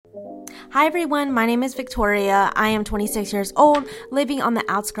Hi everyone, my name is Victoria. I am 26 years old, living on the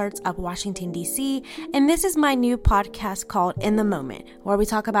outskirts of Washington, D.C., and this is my new podcast called In the Moment, where we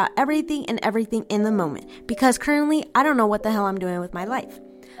talk about everything and everything in the moment, because currently I don't know what the hell I'm doing with my life.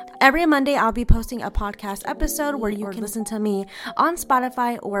 Every Monday, I'll be posting a podcast episode where you can listen to me on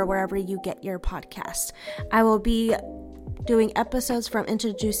Spotify or wherever you get your podcasts. I will be doing episodes from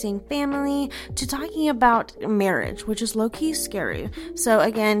introducing family to talking about marriage, which is low-key scary. So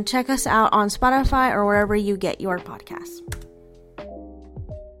again, check us out on Spotify or wherever you get your podcasts.